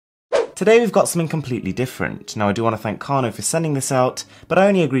Today we've got something completely different. Now I do want to thank Kano for sending this out, but I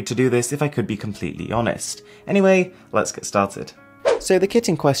only agreed to do this if I could be completely honest. Anyway, let's get started. So the kit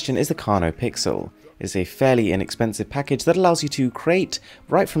in question is the Kano Pixel. It is a fairly inexpensive package that allows you to create,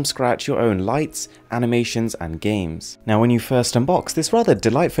 right from scratch, your own lights, animations and games. Now when you first unbox this rather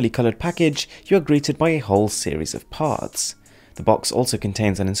delightfully coloured package, you are greeted by a whole series of parts. The box also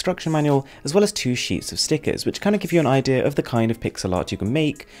contains an instruction manual as well as 2 sheets of stickers, which kind of give you an idea of the kind of pixel art you can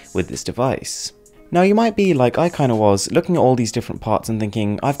make with this device. Now you might be, like I kind of was, looking at all these different parts and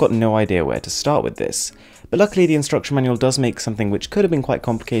thinking, I've got no idea where to start with this. But luckily the instruction manual does make something which could have been quite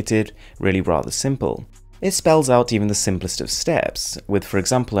complicated really rather simple. It spells out even the simplest of steps, with for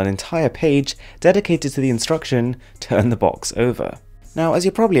example an entire page dedicated to the instruction, turn the box over. Now as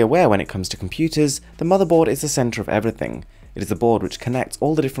you're probably aware when it comes to computers, the motherboard is the centre of everything. It is the board which connects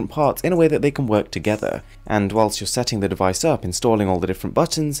all the different parts in a way that they can work together, and whilst you're setting the device up, installing all the different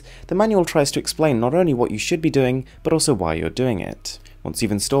buttons, the manual tries to explain not only what you should be doing, but also why you're doing it. Once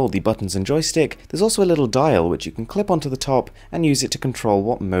you've installed the buttons and joystick, there's also a little dial which you can clip onto the top and use it to control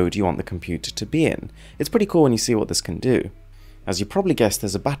what mode you want the computer to be in. It's pretty cool when you see what this can do. As you probably guessed,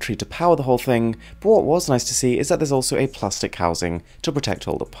 there's a battery to power the whole thing, but what was nice to see is that there's also a plastic housing to protect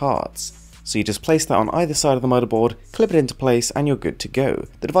all the parts. So you just place that on either side of the motherboard, clip it into place, and you're good to go.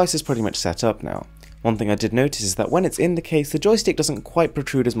 The device is pretty much set up now. One thing I did notice is that when it's in the case, the joystick doesn't quite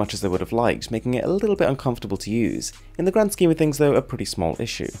protrude as much as I would have liked, making it a little bit uncomfortable to use. In the grand scheme of things though, a pretty small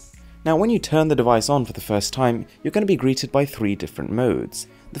issue. Now when you turn the device on for the first time, you're going to be greeted by 3 different modes.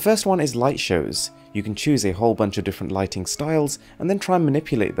 The first one is light shows. You can choose a whole bunch of different lighting styles and then try and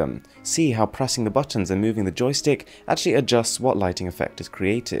manipulate them, see how pressing the buttons and moving the joystick actually adjusts what lighting effect is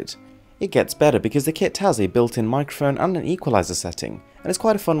created. It gets better because the kit has a built-in microphone and an equalizer setting, and it's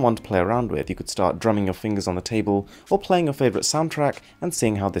quite a fun one to play around with. You could start drumming your fingers on the table or playing your favourite soundtrack and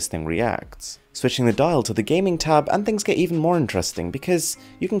seeing how this thing reacts. Switching the dial to the gaming tab and things get even more interesting because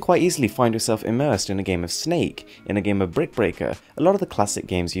you can quite easily find yourself immersed in a game of Snake, in a game of Brick Breaker, a lot of the classic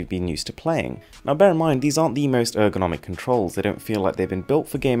games you've been used to playing. Now bear in mind, these aren't the most ergonomic controls, they don't feel like they've been built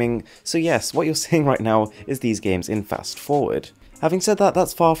for gaming, so yes, what you're seeing right now is these games in fast forward. Having said that,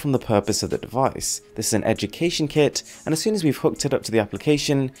 that's far from the purpose of the device. This is an education kit, and as soon as we've hooked it up to the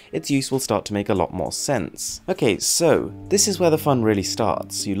application, its use will start to make a lot more sense. Okay, so this is where the fun really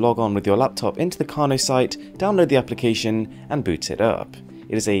starts. You log on with your laptop into the Kano site, download the application, and boot it up.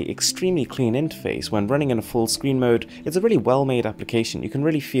 It is an extremely clean interface. When running in a full screen mode, it's a really well-made application. You can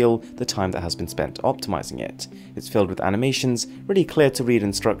really feel the time that has been spent optimizing it. It's filled with animations, really clear to read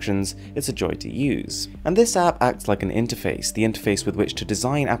instructions, it's a joy to use. And this app acts like an interface, the interface with which to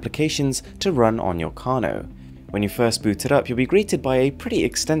design applications to run on your Kano. When you first boot it up, you'll be greeted by a pretty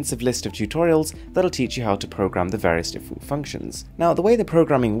extensive list of tutorials that'll teach you how to program the various different functions. Now, the way the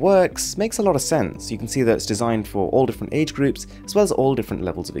programming works makes a lot of sense. You can see that it's designed for all different age groups, as well as all different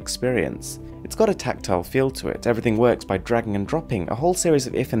levels of experience. It's got a tactile feel to it. Everything works by dragging and dropping a whole series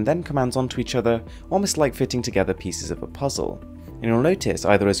of if and then commands onto each other, almost like fitting together pieces of a puzzle. And you'll notice,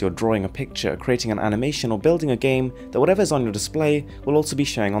 either as you're drawing a picture, creating an animation, or building a game, that whatever's on your display will also be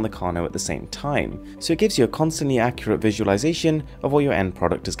showing on the Kano at the same time. So it gives you a constantly accurate visualization of what your end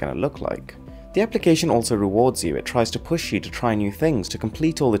product is going to look like. The application also rewards you. It tries to push you to try new things, to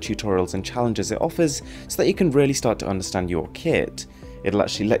complete all the tutorials and challenges it offers, so that you can really start to understand your kit. It'll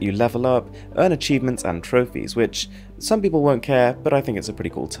actually let you level up, earn achievements and trophies, which some people won't care, but I think it's a pretty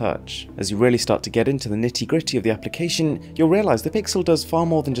cool touch. As you really start to get into the nitty-gritty of the application, you'll realise the Pixel does far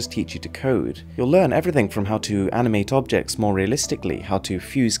more than just teach you to code. You'll learn everything from how to animate objects more realistically, how to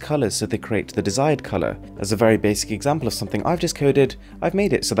fuse colours so they create the desired colour. As a very basic example of something I've just coded, I've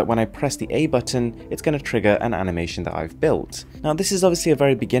made it so that when I press the A button, it's going to trigger an animation that I've built. Now this is obviously a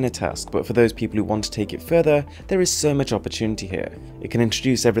very beginner task, but for those people who want to take it further, there is so much opportunity here. It can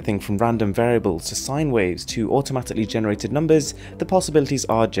introduce everything from random variables to sine waves to automatically generated numbers. The possibilities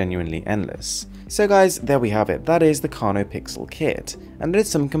are genuinely endless. So guys, there we have it. That is the Kano Pixel Kit, and it is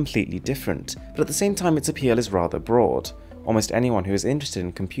something completely different, but at the same time its appeal is rather broad. Almost anyone who is interested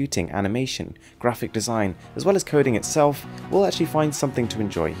in computing, animation, graphic design, as well as coding itself, will actually find something to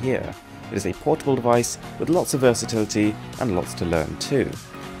enjoy here. It is a portable device with lots of versatility and lots to learn too.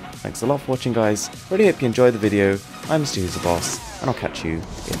 Thanks a lot for watching guys, really hope you enjoyed the video. I'm Mr. Who's the Boss, and I'll catch you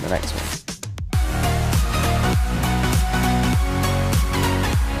in the next one.